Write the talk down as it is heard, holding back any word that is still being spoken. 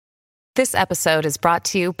This episode is brought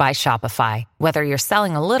to you by Shopify. Whether you're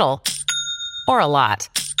selling a little or a lot,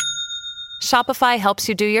 Shopify helps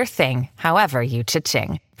you do your thing, however you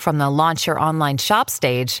cha-ching. From the launch your online shop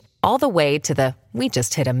stage, all the way to the we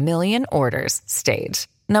just hit 1 million orders stage.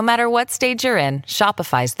 No matter what stage you're in,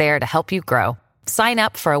 Shopify's there to help you grow. Sign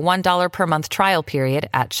up for a $1 per month trial period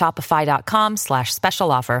at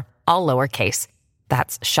shopify.com/special offer, all lowercase.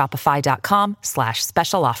 That's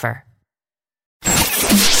shopify.com/special offer.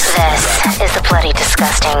 This is the Bloody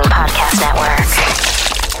Disgusting Podcast Network.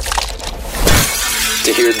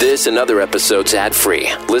 To hear this and other episodes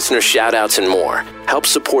ad-free, listener shout-outs, and more, help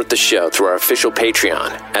support the show through our official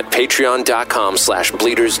Patreon at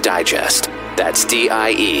patreon.com/Bleeders Digest. That's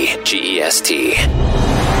DIEGEST.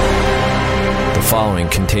 The following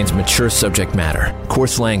contains mature subject matter,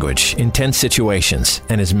 coarse language, intense situations,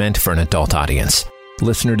 and is meant for an adult audience.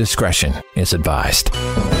 Listener discretion is advised.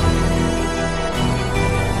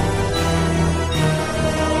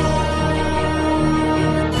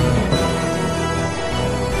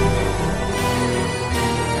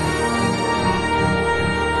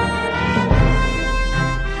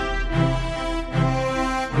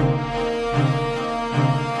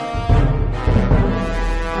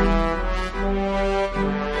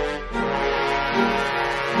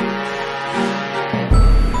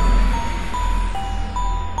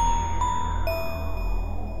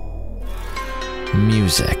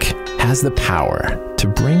 Music has the power to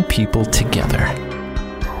bring people together.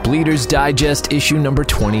 Bleeders Digest issue number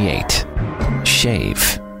 28.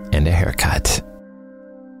 Shave and a haircut.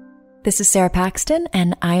 This is Sara Paxton,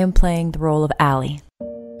 and I am playing the role of Allie.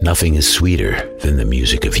 Nothing is sweeter than the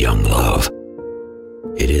music of young love.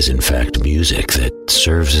 It is, in fact, music that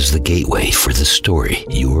serves as the gateway for the story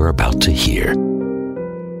you are about to hear.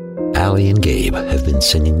 Allie and Gabe have been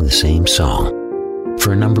singing the same song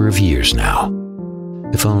for a number of years now,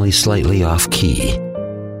 if only slightly off-key,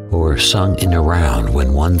 or sung in a round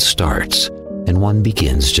when one starts and one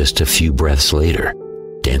begins just a few breaths later,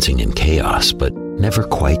 dancing in chaos but never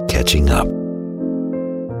quite catching up.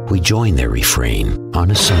 We join their refrain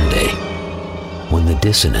on a Sunday when the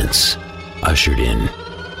dissonance ushered in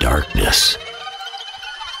darkness.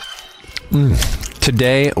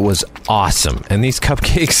 Today was awesome, and these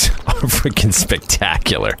cupcakes are freaking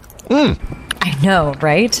spectacular. I know,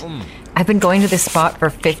 right? I've been going to this spot for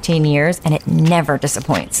 15 years, and it never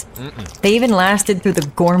disappoints. They even lasted through the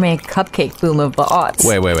gourmet cupcake boom of the aughts.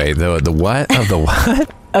 Wait. The what? Of the what?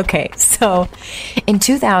 Okay, so in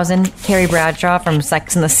 2000, Carrie Bradshaw from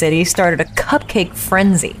Sex and the City started a cupcake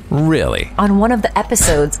frenzy. Really? On one of the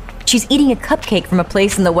episodes, she's eating a cupcake from a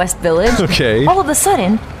place in the West Village. Okay. All of a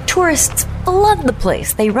sudden, tourists flood the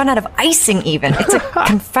place. They run out of icing even. It's a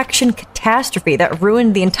confection catastrophe that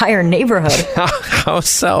ruined the entire neighborhood. How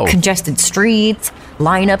so? Congested streets,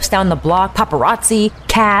 lineups down the block, paparazzi,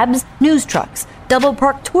 cabs, news trucks, double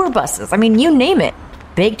parked tour buses. I mean, you name it.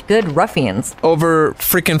 Baked good ruffians. Over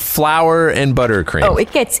freaking flour and buttercream. Oh,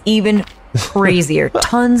 it gets even crazier.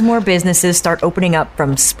 Tons more businesses start opening up,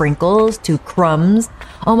 from sprinkles to crumbs.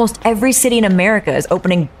 Almost every city in America is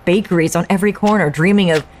opening bakeries on every corner,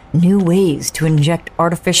 dreaming of new ways to inject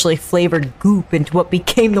artificially flavored goop into what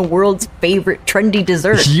became the world's favorite trendy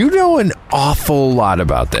dessert. You know an awful lot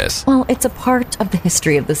about this. Well, it's a part of the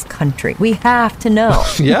history of this country. We have to know.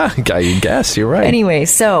 Yeah, I guess you're right. Anyway,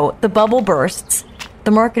 so the bubble bursts. The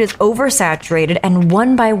market is oversaturated, and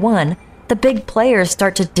one by one, the big players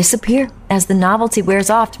start to disappear as the novelty wears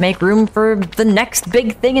off to make room for the next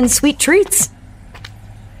big thing in sweet treats.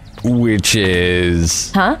 Which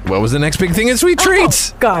is... Huh? What was the next big thing in sweet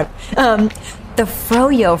treats? Oh, God. The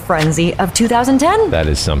Froyo frenzy of 2010. That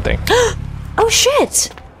is something. Oh, shit.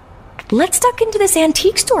 Let's duck into this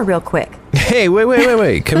antique store real quick. Hey,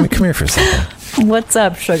 wait. Come here for a second. What's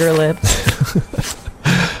up, Sugar Lips?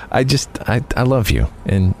 I love you,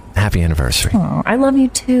 and happy anniversary. Oh, I love you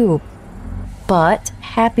too. But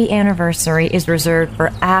happy anniversary is reserved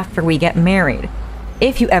for after we get married.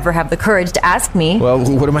 If you ever have the courage to ask me. Well,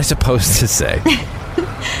 what am I supposed to say?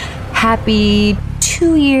 Happy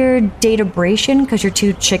 2-year dateabration because you're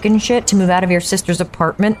too chicken shit to move out of your sister's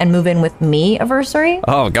apartment and move in with me anniversary.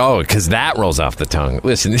 Oh, because that rolls off the tongue.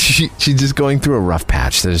 Listen, she's just going through a rough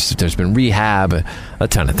patch. There's been rehab, a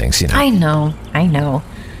ton of things, you know. I know.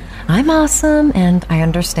 I'm awesome, and I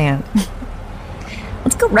understand.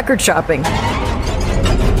 Let's go record shopping.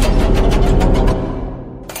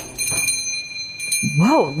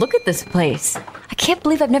 Whoa, look at this place. I can't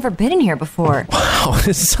believe I've never been in here before. Wow,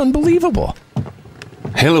 this is unbelievable.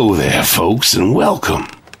 Hello there, folks, and welcome.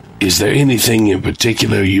 Is there anything in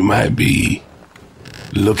particular you might be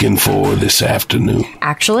looking for this afternoon?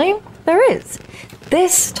 Actually, there is.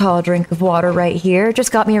 This tall drink of water right here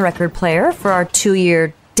just got me a record player for our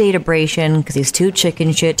 2-year date-abration because he's too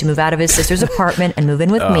chicken shit to move out of his sister's apartment and move in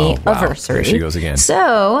with me. Wow. Anniversary. There she goes again.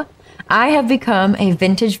 So, I have become a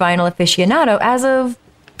vintage vinyl aficionado as of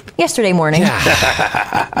yesterday morning.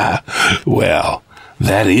 Well,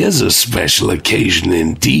 that is a special occasion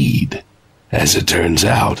indeed. As it turns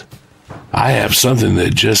out, I have something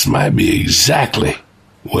that just might be exactly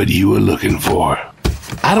what you were looking for.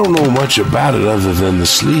 I don't know much about it other than the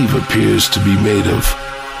sleeve appears to be made of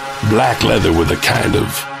black leather with a kind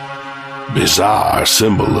of bizarre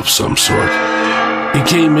symbol of some sort. It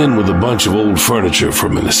came in with a bunch of old furniture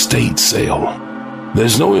from an estate sale.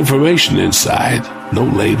 There's no information inside, no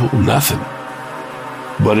label, nothing.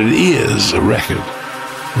 But it is a record,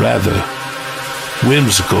 rather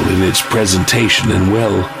whimsical in its presentation, and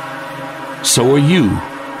well, so are you,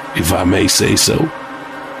 if I may say so.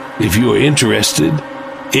 If you are interested,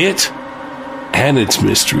 it and its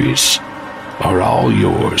mysteries are all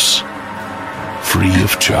yours, free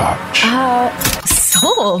of charge.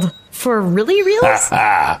 Sold. For really reals?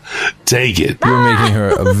 Take it. You're making her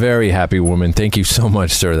a very happy woman. Thank you so much,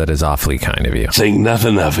 sir. That is awfully kind of you. Think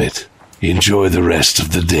nothing of it. Enjoy the rest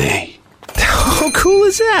of the day. How cool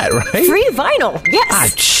is that, right? Free vinyl.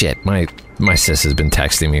 Yes. Shit. My sis has been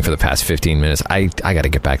texting me for the past 15 minutes. I got to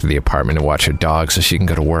get back to the apartment and watch her dog so she can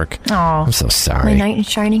go to work. Aw. I'm so sorry. My knight in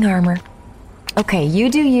shining armor. Okay, you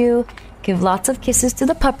do you. Give lots of kisses to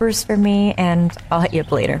the puppers for me, and I'll hit you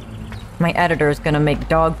up later. My editor is going to make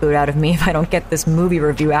dog food out of me if I don't get this movie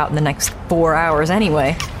review out in the next 4 hours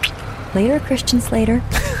anyway. Later, Christian Slater.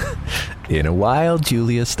 In a while,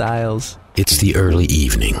 Julia Stiles. It's the early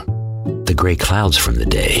evening. The gray clouds from the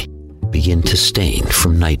day begin to stain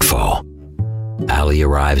from nightfall. Allie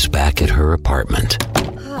arrives back at her apartment,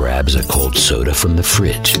 grabs a cold soda from the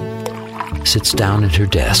fridge, sits down at her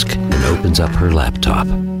desk, and opens up her laptop.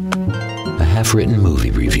 A half-written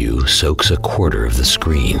movie review soaks a quarter of the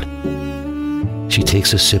screen. She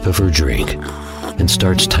takes a sip of her drink and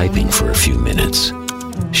starts typing for a few minutes.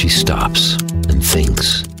 She stops and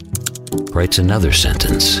thinks. Writes another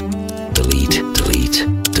sentence. Delete, delete,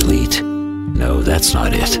 delete. No, that's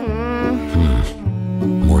not it.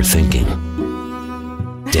 More thinking.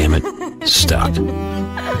 Damn it, stuck.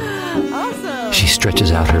 Awesome. She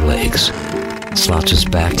stretches out her legs, slouches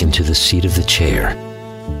back into the seat of the chair,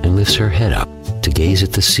 and lifts her head up to gaze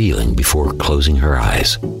at the ceiling before closing her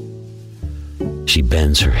eyes. She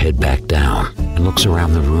bends her head back down and looks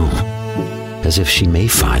around the room, as if she may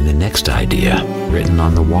find the next idea written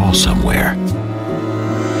on the wall somewhere.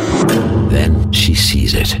 Then she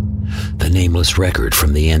sees it, the nameless record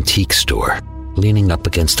from the antique store, leaning up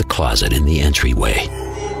against the closet in the entryway.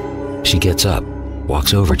 She gets up,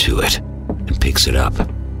 walks over to it, and picks it up.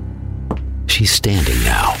 She's standing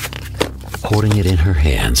now, holding it in her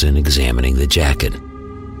hands and examining the jacket.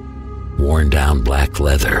 Worn down black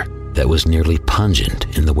leather that was nearly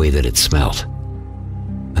pungent in the way that it smelt.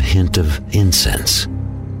 A hint of incense,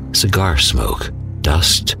 cigar smoke,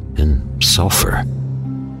 dust, and sulfur.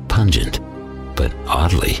 Pungent, but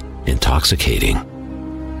oddly intoxicating.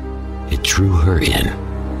 It drew her in.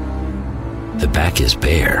 The back is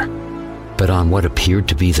bare, but on what appeared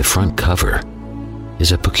to be the front cover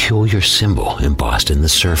is a peculiar symbol embossed in the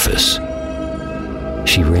surface.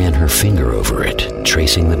 She ran her finger over it,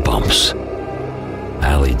 tracing the bumps.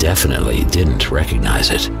 Allie definitely didn't recognize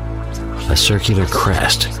it. A circular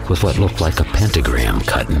crest with what looked like a pentagram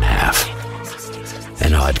cut in half.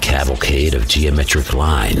 An odd cavalcade of geometric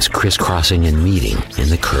lines crisscrossing and meeting in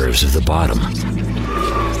the curves of the bottom.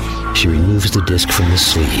 She removes the disc from the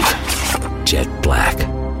sleeve. Jet black.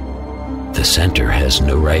 The center has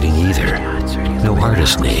no writing either. No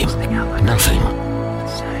artist name. Nothing.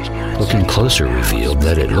 Looking closer revealed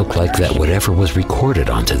that it looked like that whatever was recorded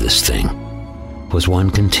onto this thing was one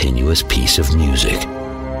continuous piece of music.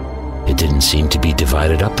 It didn't seem to be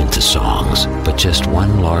divided up into songs, but just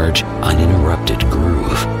one large, uninterrupted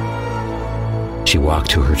groove. She walked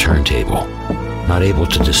to her turntable. Not able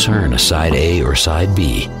to discern a side A or side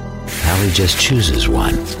B, Allie just chooses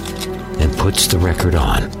one and puts the record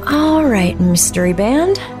on. All right, mystery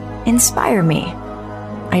band. Inspire me.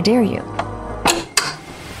 I dare you.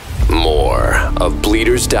 More of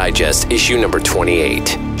Bleeders Digest issue number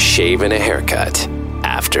 28, Shave and a Haircut,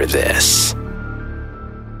 after this.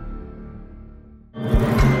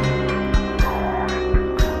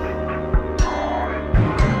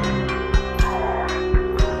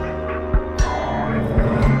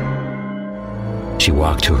 She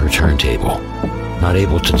walked to her turntable. Not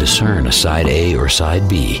able to discern a side A or side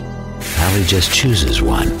B, Allie just chooses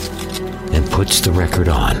one and puts the record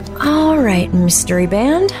on. All right, mystery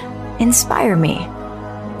band. Inspire me.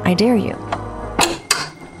 I dare you.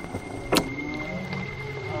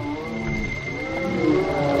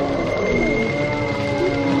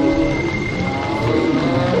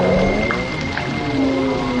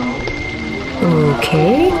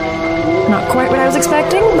 Okay. Not quite what I was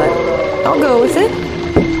expecting, but I'll go with it.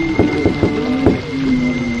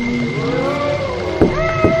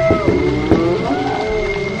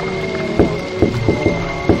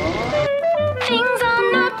 Things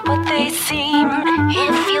are not what they seem.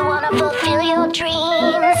 If you want to fulfill your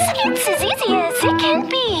dreams, it's as easy as it can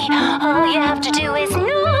be. All you have to do is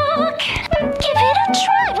knock. Give it a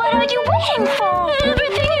try. What are you waiting for?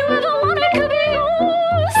 Everything you ever wanted could be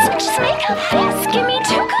yours. Just make a fist. Give me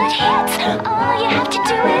 2 good hits. All you have to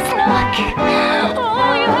do is knock.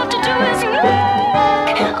 All you have to do is knock.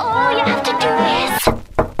 All you have to do is...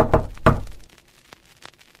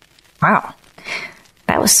 Wow.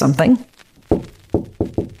 That was something.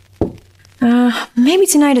 Maybe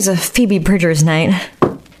tonight is a Phoebe Bridgers night.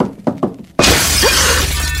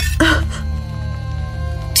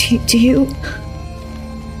 Do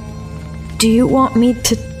you want me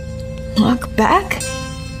to knock back?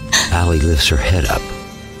 Allie lifts her head up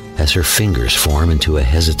as her fingers form into a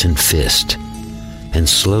hesitant fist and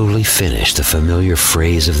slowly finish the familiar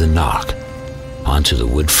phrase of the knock onto the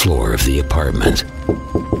wood floor of the apartment.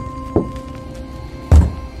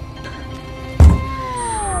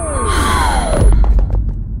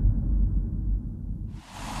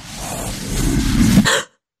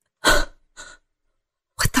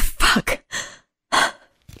 What the fuck?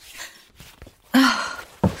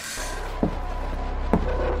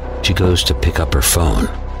 She goes to pick up her phone,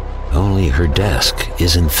 only her desk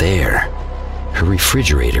isn't there. Her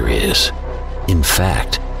refrigerator is. In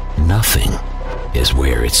fact, nothing is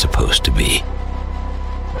where it's supposed to be.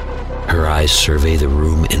 Her eyes survey the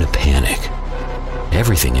room in a panic.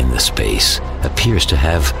 Everything in the space appears to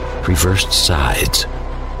have reversed sides.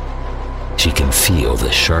 She can feel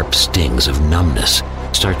the sharp stings of numbness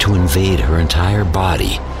start to invade her entire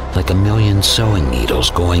body, like a million sewing needles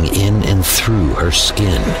going in and through her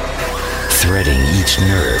skin, threading each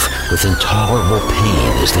nerve with intolerable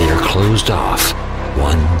pain as they are closed off,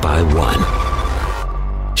 one by one.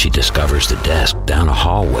 She discovers the desk down a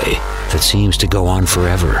hallway that seems to go on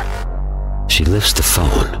forever. She lifts the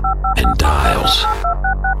phone and dials.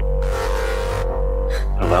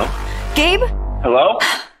 Hello? Gabe? Hello?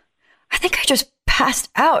 I think I just passed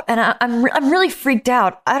out, and I'm really freaked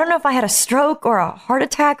out. I don't know if I had a stroke or a heart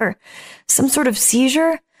attack or some sort of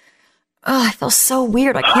seizure. Oh, I feel so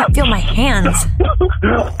weird. I can't feel my hands.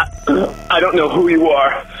 I don't know who you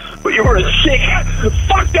are, but you're a sick,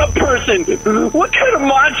 fucked up person. What kind of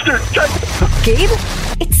monster? Gabe?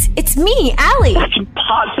 It's me, Allie. That's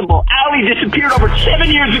impossible. Allie disappeared over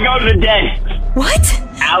 7 years ago to the day. What?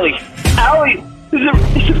 Allie, is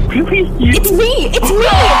it really you? It's me! It's me!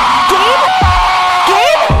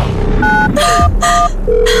 Gabe?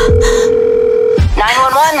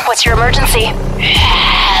 911, what's your emergency?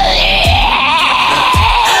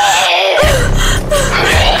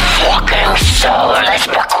 Fucking soulless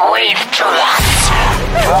bequeathed to us.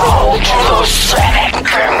 Fall to those 7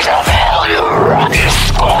 kings of hell, you rotten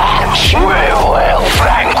squanch. We will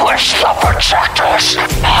vanquish the protectors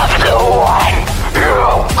of the one you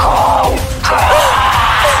call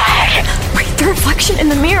God. Wait, the reflection in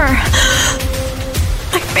the mirror.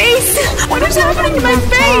 My face! What is happening to my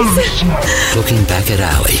face? Looking back at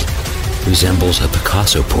Allie resembles a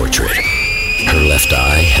Picasso portrait. Her left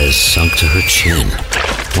eye has sunk to her chin.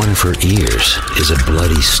 One of her ears is a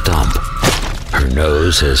bloody stump. Her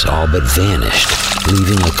nose has all but vanished,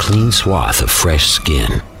 leaving a clean swath of fresh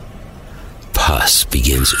skin. Pus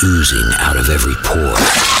begins oozing out of every pore.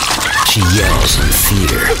 She yells in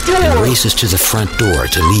fear and races to the front door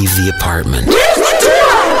to leave the apartment.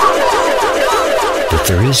 But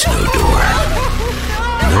there is no door,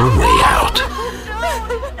 no way out.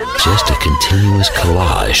 Just a continuous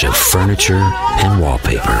collage of furniture and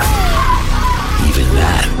wallpaper. Even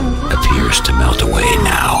that appears to melt away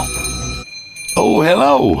now. Oh,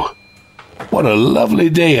 hello. What a lovely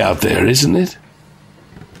day out there, isn't it?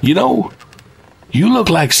 You know, you look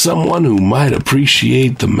like someone who might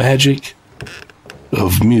appreciate the magic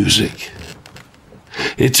of music.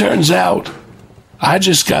 It turns out I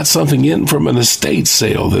just got something in from an estate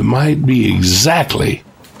sale that might be exactly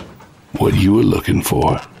what you were looking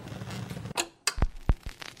for.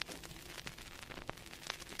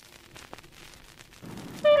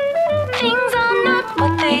 Things are not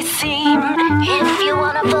what they seem. If you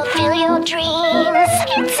want to fulfill your dreams,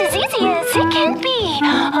 it's as easy as it can be.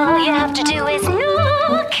 All you have to do is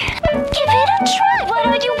knock. Give it a try. What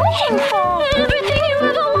are you waiting for? Everything you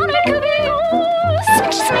ever wanted could be yours.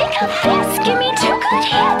 Just wake up fast, give me 2 good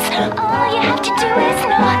hits. All you have to do is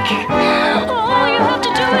knock. All you have to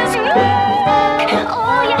do is knock.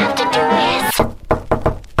 All you have to do is...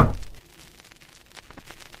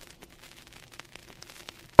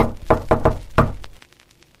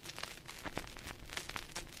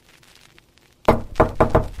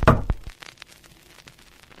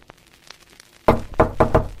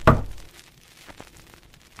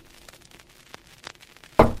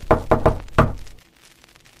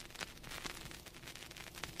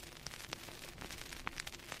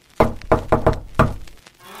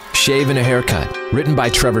 Shave and a Haircut, written by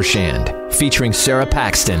Trevor Shand, featuring Sara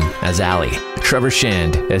Paxton as Allie, Trevor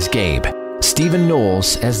Shand as Gabe, Stephen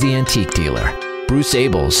Knowles as the antique dealer, Bruce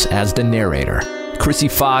Abels as the narrator, Chrissy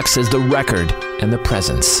Fox as the record and the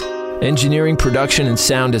presence. Engineering, production, and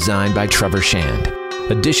sound design by Trevor Shand.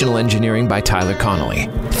 Additional engineering by Tyler Connolly.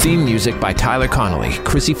 Theme music by Tyler Connolly,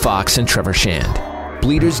 Chrissy Fox, and Trevor Shand.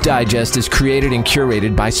 Bleeders Digest is created and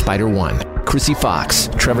curated by Spider One, Chrissy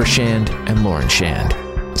Fox, Trevor Shand, and Lauren Shand.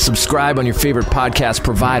 Subscribe on your favorite podcast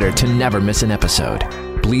provider to never miss an episode.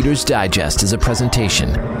 Bleeders Digest is a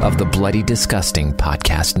presentation of the Bloody Disgusting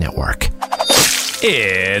Podcast Network.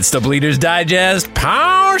 It's the Bleeders Digest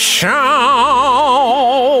Power Show!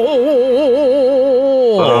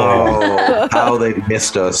 Oh, how they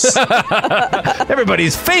missed us.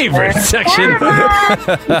 Everybody's favorite section.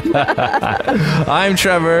 I'm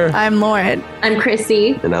Trevor. I'm Lauren. I'm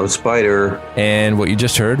Chrissy. And I'm Spider. And what you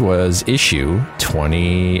just heard was issue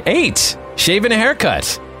 28, Shave and a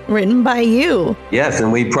Haircut. Written by you. Yes,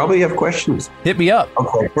 and we probably have questions. Hit me up.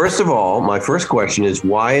 Okay, first of all, my first question is,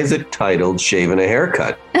 why is it titled Shave and a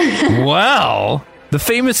Haircut? Well, the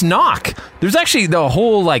famous knock. There's actually the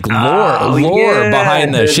whole lore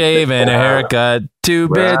behind the shave and a haircut. 2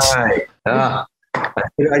 bits. Right. I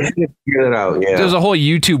should have figured that out, yeah. There's a whole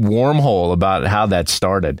YouTube wormhole about how that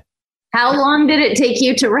started. How long did it take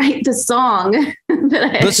you to write the song?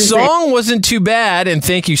 The song wasn't too bad, and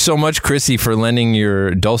thank you so much, Chrissy, for lending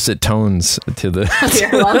your dulcet tones to the.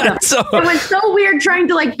 You're welcome. It was so weird trying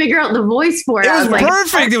to figure out the voice for it. It was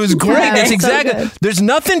perfect. It was great. Yeah, That's so exactly. good. There's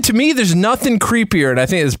nothing creepier, and I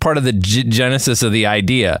think it's part of the genesis of the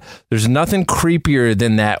idea. There's nothing creepier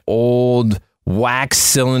than that old wax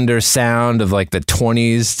cylinder sound of the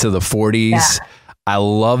 20s to the 40s. Yeah. I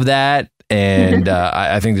love that. And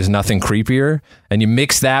I think there's nothing creepier. And you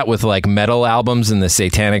mix that with metal albums and the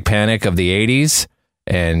Satanic Panic of the 80s,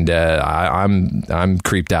 and I'm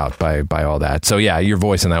creeped out by all that. So yeah, your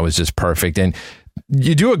voice in that was just perfect, and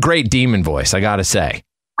you do a great demon voice, I gotta say.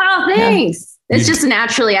 Oh, thanks. Yeah. It's just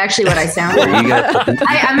naturally actually what I sound like.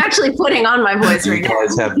 I'm actually putting on my voice right now. You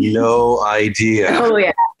guys have no idea. Oh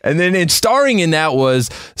yeah. And then starring in that was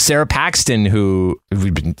Sara Paxton, who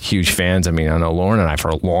we've been huge fans. I mean, I know Lauren and I for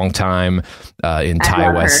a long time in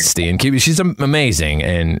Ty West's The Innkeeper. She's amazing,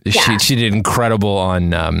 and she did incredible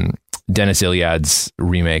on Dennis Iliad's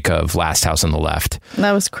remake of Last House on the Left.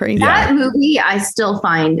 That was crazy. That movie I still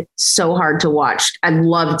find so hard to watch. I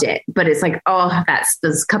loved it, but it's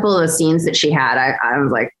there's a couple of the scenes that she had. I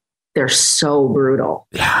was like, they're so brutal.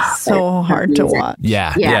 Yeah, so hard to watch.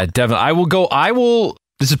 Yeah, definitely. I will.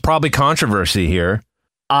 This is probably controversy here.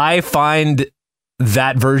 I find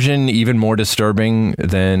that version even more disturbing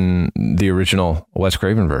than the original Wes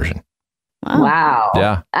Craven version. Wow.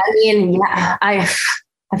 Yeah. I mean, I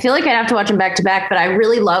feel like I'd have to watch them back to back, but I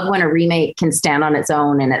really love when a remake can stand on its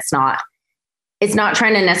own and it's not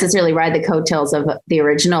trying to necessarily ride the coattails of the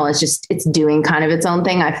original. It's doing kind of its own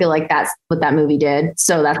thing. I feel like that's what that movie did.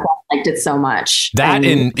 So that's why I liked it so much. That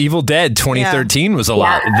and Evil Dead 2013 was a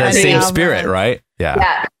lot the same spirit, right?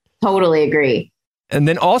 Yeah, totally agree. And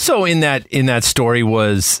then also in that story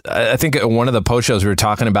was, I think one of the post shows we were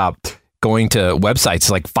talking about going to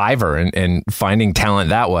websites like Fiverr and finding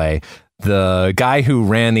talent that way. The guy who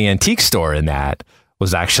ran the antique store in that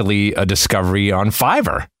was actually a discovery on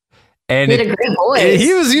Fiverr. And he had a great voice.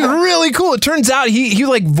 He was really cool. It turns out he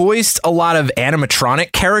voiced a lot of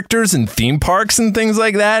animatronic characters in theme parks and things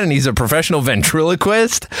like that. And he's a professional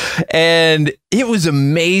ventriloquist. And it was an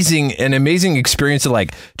amazing experience to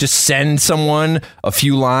just send someone a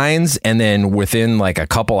few lines. And then within a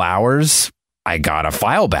couple hours, I got a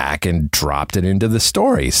file back and dropped it into the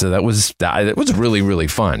story. So it was really, really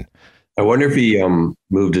fun. I wonder if he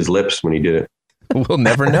moved his lips when he did it. We'll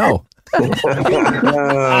never know.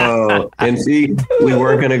 No. And see, we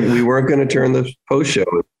weren't gonna turn the post show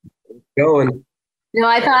going. No,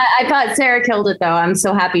 I thought Sara killed it though. I'm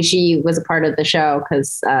so happy she was a part of the show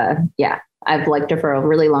because I've liked her for a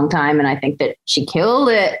really long time, and I think that she killed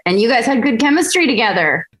it. And you guys had good chemistry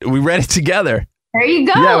together. We read it together. There you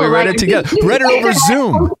go. Yeah, we read it together. Read it over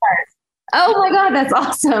Zoom. Oh my God, that's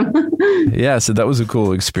awesome. Yeah, so that was a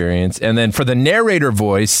cool experience. And then for the narrator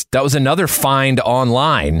voice, that was another find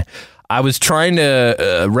online. I was trying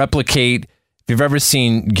to replicate, if you've ever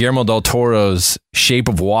seen Guillermo del Toro's Shape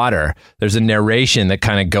of Water, there's a narration that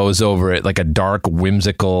kind of goes over it, like a dark,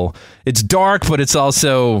 whimsical. It's dark, but it's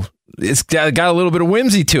also, it's got a little bit of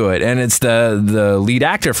whimsy to it. And it's the lead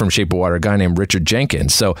actor from Shape of Water, a guy named Richard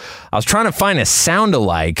Jenkins. So I was trying to find a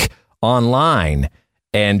sound-alike online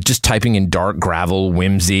and just typing in dark gravel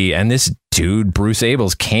whimsy. And this dude, Bruce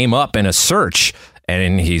Abels, came up in a search.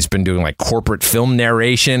 And he's been doing like corporate film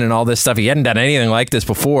narration and all this stuff. He hadn't done anything like this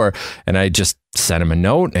before. And I just sent him a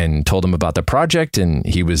note and told him about the project. And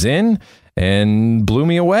he was in and blew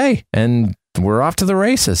me away. And we're off to the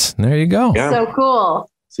races. There you go. Yeah. So cool.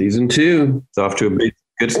 Season 2. It's off to a big,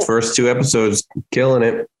 good first 2 episodes. Killing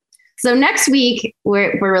it. So next week,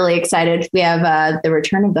 we're really excited. We have the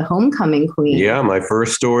return of the Homecoming Queen. Yeah, my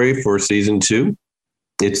first story for season 2.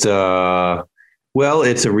 It's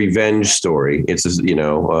it's a revenge story. It's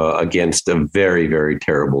against a very, very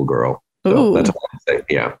terrible girl. So that's all I'm saying.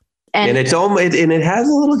 Yeah, and it's and it has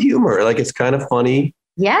a little humor. Like it's kind of funny.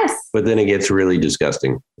 Yes, but then it gets really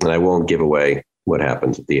disgusting, and I won't give away what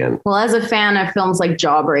happens at the end. Well, as a fan of films like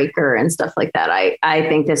Jawbreaker and stuff like that, I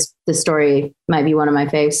think this story might be one of my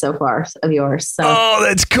faves so far of yours. So. Oh,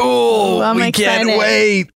 that's cool. Well, we can't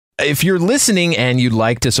wait. If you're listening and you'd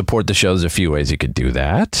like to support the show, there's a few ways you could do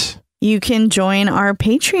that. You can join our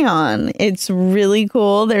Patreon. It's really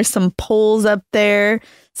cool. There's some polls up there,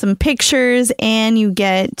 some pictures, and you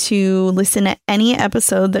get to listen to any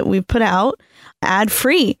episode that we put out ad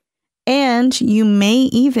free. And you may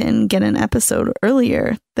even get an episode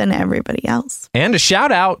earlier than everybody else. And a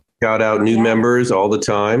shout out. Shout out new members all the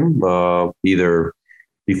time, either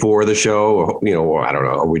before the show, or I don't know.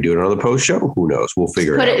 Are we doing it on the post show? Who knows? We'll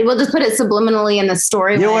figure it out. We'll just put it subliminally in the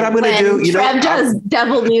story. You know what I'm going to do? Trev does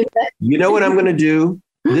devil music. You know what I'm going to do?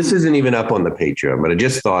 This isn't even up on the Patreon, but I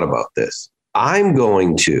just thought about this. I'm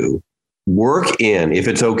going to work in, if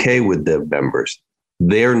it's okay with the members,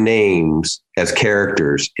 their names as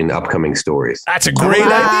characters in upcoming stories. That's a great idea.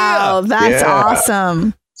 Wow, that's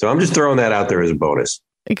awesome. So I'm just throwing that out there as a bonus.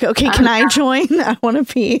 Okay, can I join? I want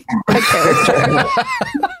to be a character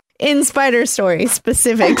in Spider Story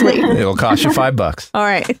specifically. It'll cost you $5. All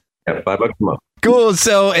right. Yeah, $5 a month. Cool.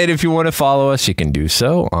 So, and if you want to follow us, you can do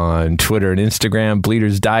so on Twitter and Instagram,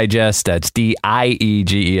 Bleeders Digest. That's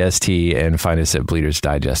DIEGEST. And find us at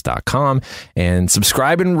bleedersdigest.com. And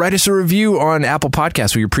subscribe and write us a review on Apple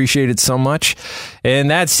Podcasts. We appreciate it so much. And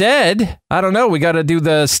that said, I don't know, we got to do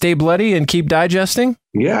the stay bloody and keep digesting.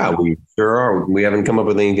 Yeah, we sure are. We haven't come up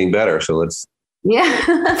with anything better. So let's. Yeah.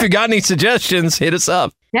 If you got any suggestions, hit us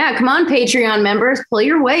up. Yeah, come on, Patreon members, pull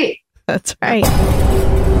your weight. That's right.